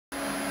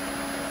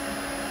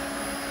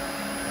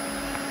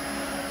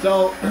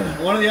So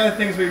one of the other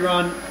things we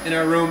run in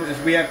our room is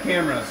we have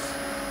cameras.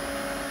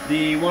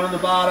 The one on the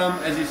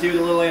bottom, as you see with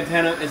the little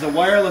antenna, is a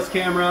wireless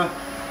camera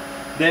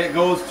that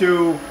goes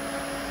to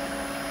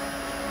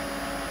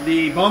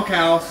the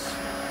bunkhouse.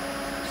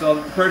 So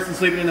the person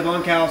sleeping in the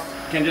bunkhouse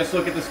can just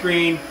look at the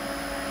screen,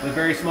 the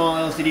very small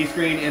LCD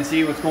screen, and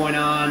see what's going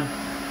on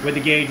with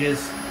the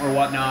gauges or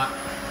whatnot.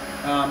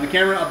 The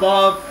camera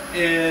above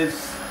is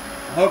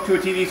hooked to a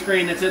TV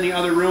screen that's in the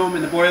other room,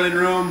 in the boiling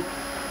room,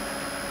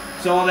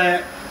 so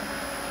that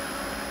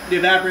the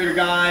evaporator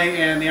guy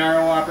and the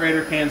RO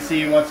operator can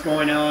see what's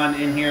going on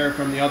in here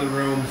from the other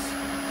rooms.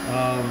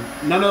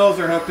 None of those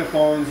are hooked to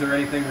phones or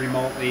anything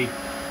remotely.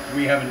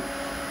 We haven't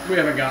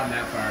gotten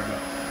that far, but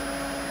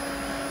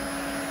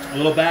a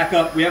little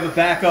backup. We have a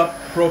backup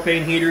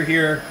propane heater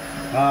here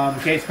in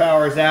case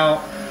power is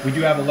out. We do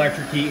have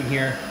electric heat in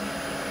here.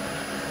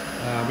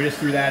 We just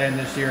threw that in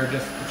this year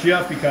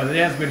just because it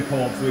has been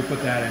cold, so we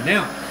put that in.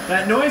 Now,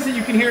 that noise that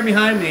you can hear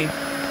behind me,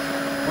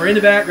 or in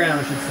the background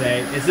I should say,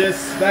 is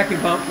this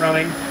vacuum pump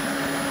running.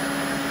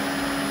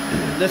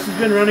 This has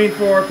been running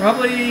for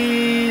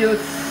probably,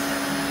 let's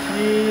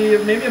see,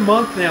 maybe a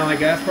month now, I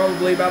guess.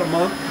 Probably about a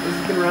month this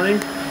has been running.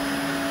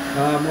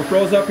 We're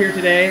froze up here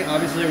today.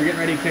 Obviously we're getting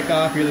ready to kick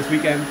off here this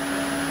weekend.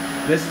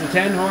 This is a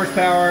 10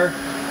 horsepower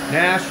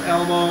Nash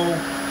Elmo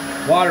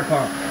water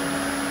pump.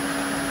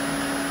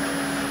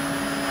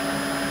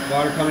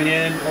 Water coming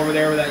in over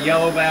there where that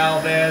yellow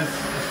valve is.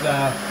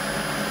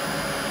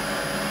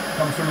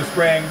 Comes from a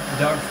spring, a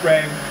dug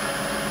spring.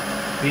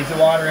 Feeds the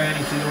water in.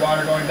 You see the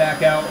water going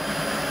back out.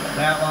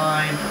 That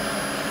line,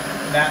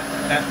 that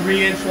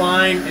 3-inch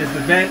line is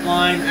the vent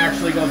line.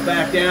 Actually goes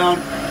back down,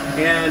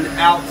 and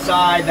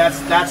outside that's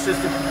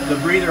just the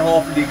breather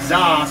hole for the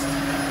exhaust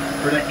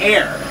for the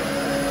air.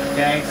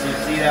 Okay, so you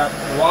see that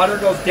the water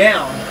goes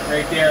down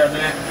right there, and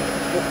that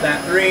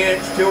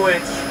 3-inch,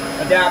 2-inch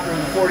adapter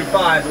with the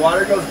 45. The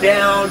water goes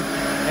down,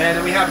 and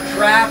then we have a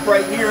trap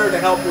right here to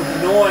help with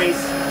the noise.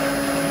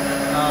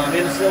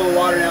 It'll slow the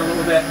water down a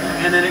little bit,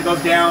 and then it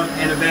goes down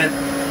in a vent.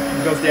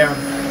 It goes down.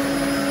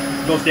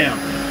 It goes down.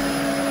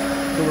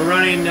 So we're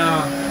running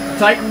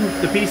Titan,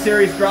 the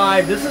P-Series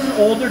drive. This is an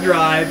older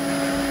drive,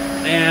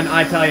 and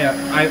I tell you,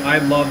 I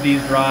love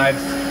these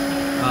drives.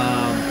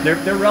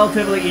 They're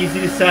relatively easy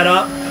to set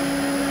up.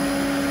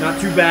 Not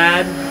too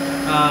bad.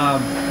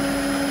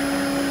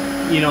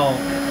 You know,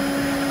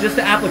 just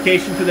the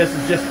application for this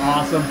is just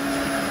awesome.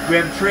 We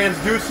have a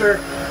transducer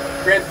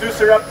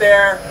up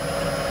there.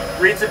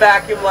 Reads the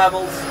vacuum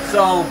levels.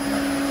 So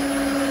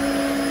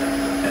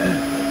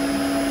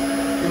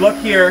you look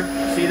here,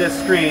 see this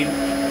screen.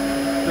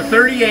 The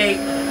 38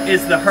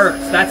 is the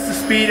hertz. That's the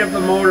speed of the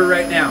motor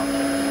right now.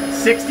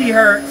 60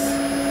 hertz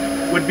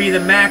would be the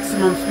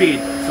maximum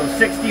speed. So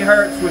 60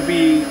 hertz would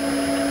be,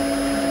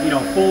 you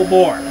know, full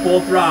bore,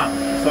 full throttle.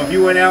 So if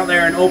you went out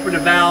there and opened a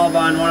valve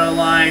on one of the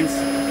lines,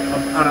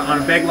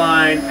 on a big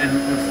line,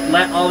 and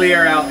let all the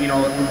air out, you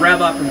know, it would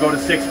rev up and go to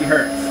 60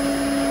 hertz.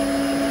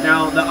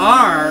 Now the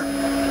R,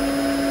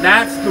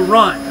 that's the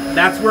run.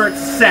 That's where it's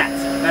set.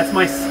 That's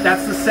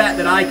the set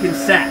that I can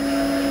set.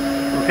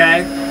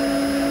 Okay?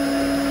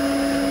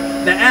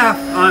 The F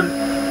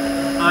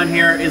on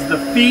here is the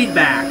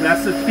feedback.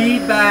 That's the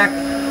feedback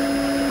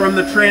from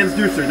the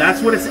transducer.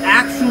 That's what it's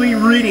actually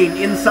reading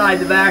inside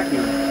the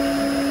vacuum.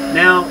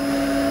 Now,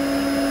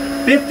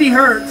 50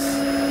 hertz,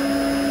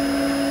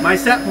 my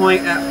set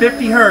point at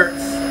 50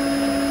 hertz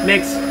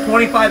makes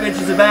 25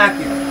 inches of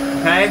vacuum.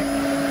 Okay?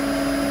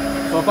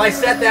 So if I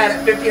set that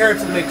at 50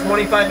 hertz, it'll make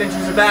 25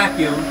 inches of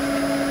vacuum,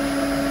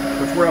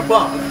 which we're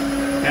above,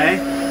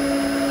 okay?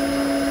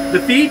 The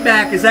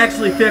feedback is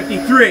actually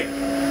 53.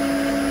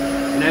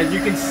 And as you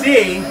can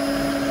see,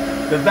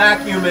 the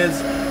vacuum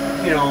is,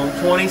 you know,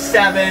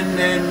 27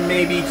 and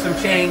maybe some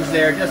change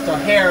there, just a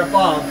hair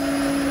above.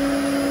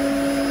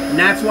 And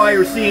that's why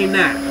you're seeing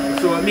that.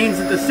 So it means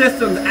that the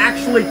system's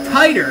actually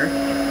tighter.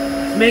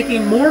 It's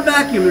making more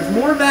vacuum. There's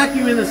more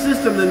vacuum in the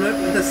system than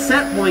the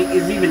set point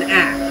is even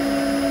at.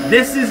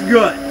 This is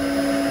good.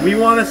 We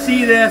want to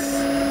see this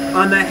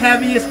on the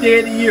heaviest day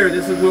of the year.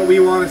 This is what we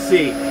want to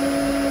see.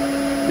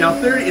 Now,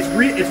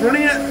 it's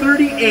running at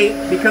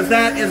 38 because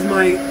that is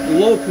my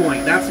low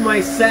point. That's my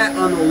set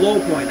on the low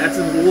point. That's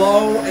as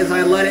low as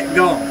I let it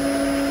go.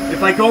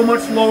 If I go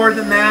much lower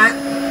than that,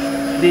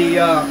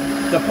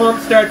 the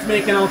pump starts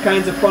making all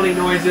kinds of funny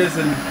noises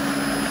and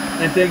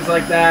things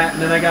like that.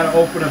 And then I got to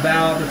open a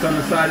valve that's on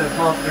the side of the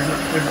pump.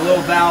 There's a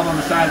little valve on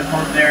the side of the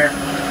pump there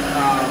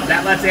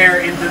that lets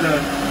air into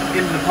the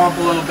pump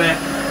a little bit.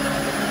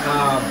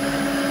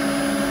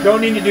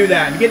 Don't need to do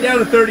that. You get down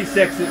to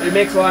 36, it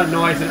makes a lot of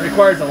noise and it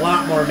requires a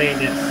lot more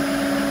maintenance.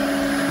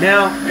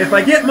 Now, if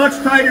I get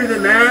much tighter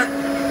than that,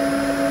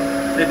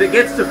 if it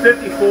gets to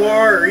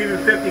 54 or even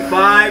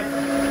 55,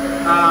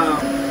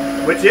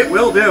 which it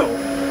will do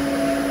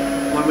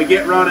when we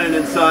get running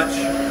and such,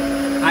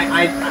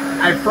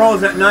 I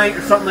froze at night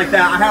or something like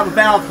that. I have a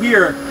valve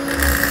here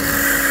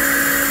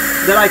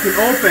that I can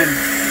open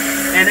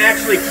and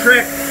actually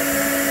trick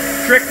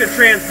the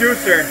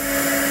transducer.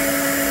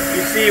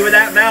 You see, with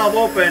that valve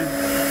open,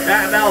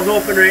 That valve's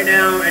open right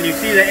now, and you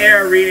see the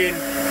air reading,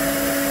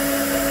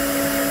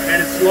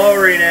 and it's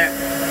lowering it.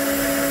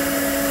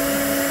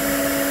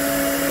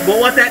 But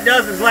what that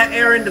does is let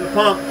air into the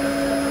pump,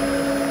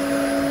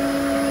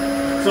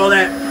 so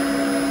that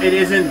it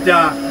isn't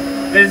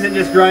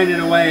just grinding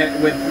away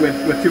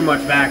with too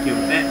much vacuum.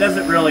 That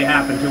doesn't really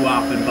happen too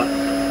often, but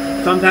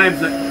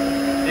sometimes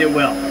it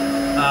will.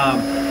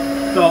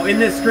 So in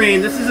this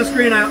screen, this is a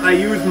screen I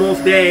use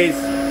most days.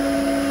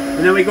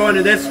 And then we go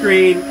into this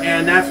screen,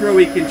 and that's where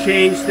we can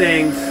change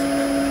things.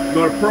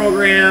 Go to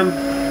program,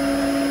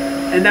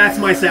 and that's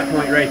my set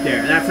point right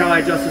there. That's how I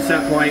adjust the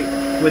set point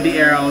with the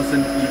arrows,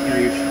 and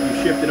you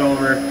shift it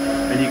over,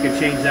 and you can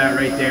change that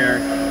right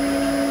there.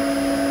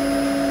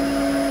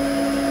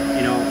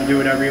 You know, do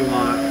whatever you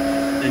want.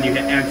 Then you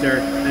hit enter,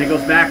 and it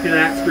goes back to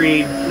that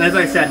screen. And as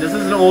I said, this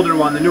is an older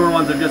one. The newer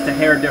ones are just a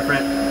hair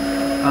different.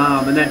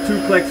 And then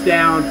 2 clicks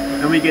down,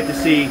 and we get to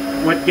see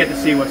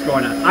what's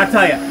going on. I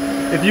tell you,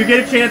 if you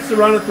get a chance to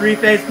run a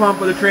 3-phase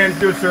pump with a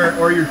transducer,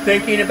 or you're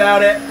thinking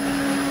about it,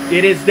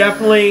 it is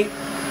definitely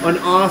an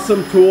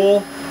awesome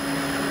tool.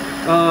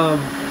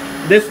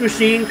 This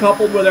machine,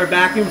 coupled with our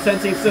vacuum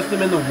sensing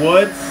system in the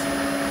woods,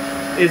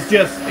 it's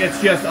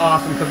just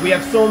awesome, because we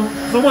have so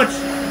much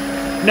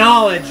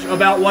knowledge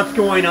about what's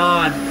going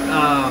on.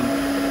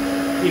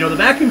 You know, the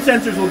vacuum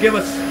sensors will give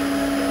us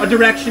a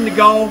direction to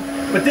go,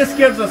 but this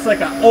gives us like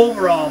an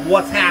overall of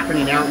what's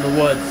happening out in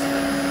the woods.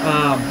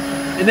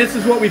 And this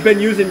is what we've been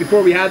using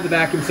before we had the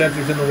vacuum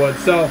sensors in the woods.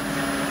 So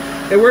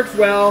it works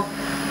well.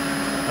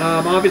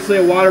 Obviously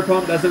a water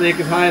pump doesn't make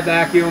as high a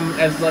vacuum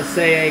as, let's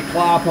say, a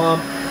claw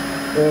pump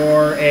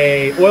or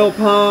a oil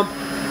pump.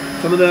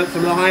 Some of the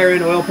higher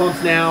end oil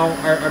pumps now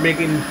are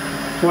making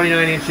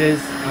 29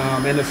 inches.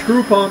 And the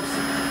screw pumps,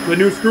 the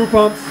new screw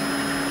pumps,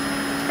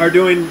 are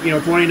doing, you know,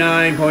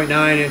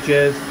 29.9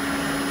 inches.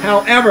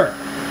 However,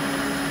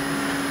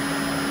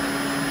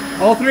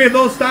 all 3 of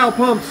those style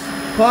pumps,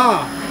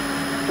 claw,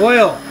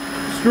 oil,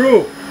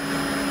 screw,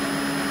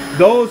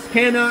 those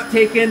cannot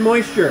take in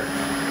moisture.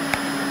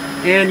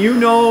 And you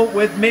know,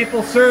 with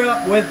maple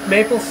syrup, with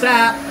maple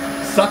sap,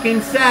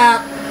 sucking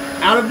sap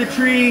out of the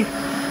tree,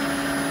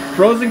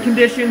 frozen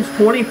conditions,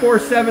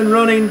 24/7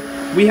 running,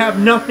 we have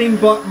nothing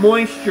but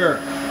moisture.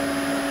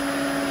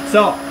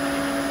 So,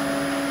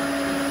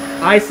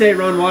 I say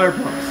run water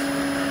pumps.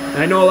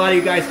 And I know a lot of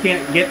you guys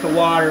can't get the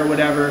water or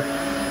whatever.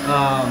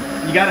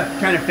 You got to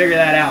kind of figure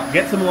that out.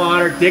 Get some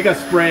water, dig a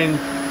spring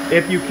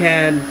if you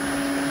can.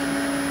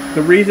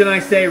 The reason I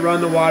say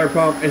run the water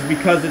pump is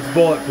because it's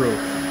bulletproof.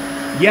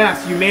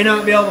 Yes, you may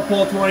not be able to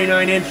pull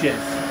 29 inches,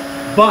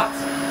 but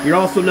you're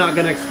also not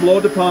going to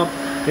explode the pump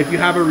if you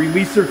have a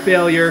releaser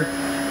failure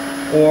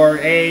or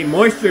a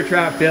moisture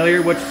trap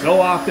failure, which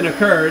so often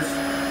occurs.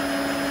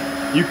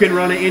 You can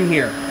run it in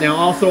here. Now,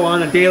 also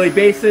on a daily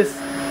basis,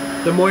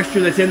 the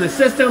moisture that's in the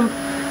system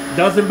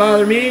doesn't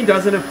bother me,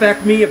 doesn't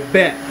affect me a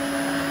bit.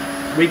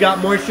 We got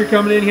moisture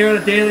coming in here on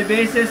a daily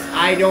basis.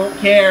 I don't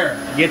care.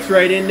 Gets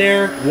right in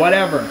there,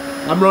 whatever.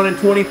 I'm running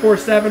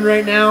 24/7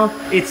 right now.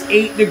 It's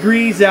 8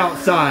 degrees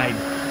outside.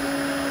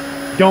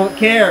 Don't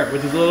care.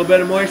 With just a little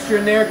bit of moisture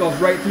in there, it goes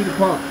right through the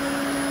pump.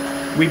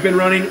 We've been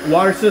running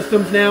water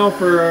systems now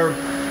for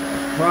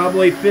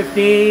probably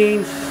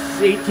 15,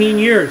 18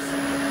 years.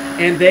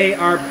 And they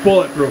are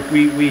bulletproof.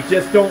 We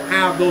just don't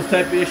have those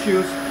type of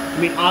issues. I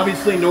mean,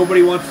 obviously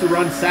nobody wants to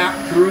run sap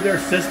through their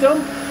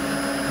system,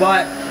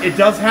 but it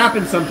does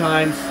happen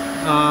sometimes.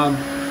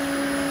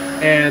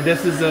 And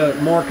this is a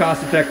more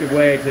cost-effective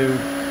way to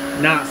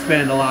not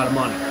spend a lot of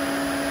money.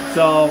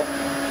 So,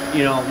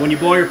 you know, when you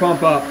blow your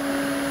pump up,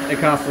 it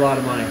costs a lot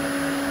of money.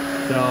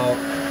 So,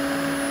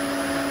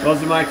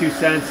 those are my 2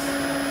 cents.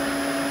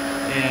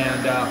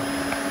 And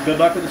good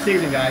luck with the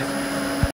season, guys.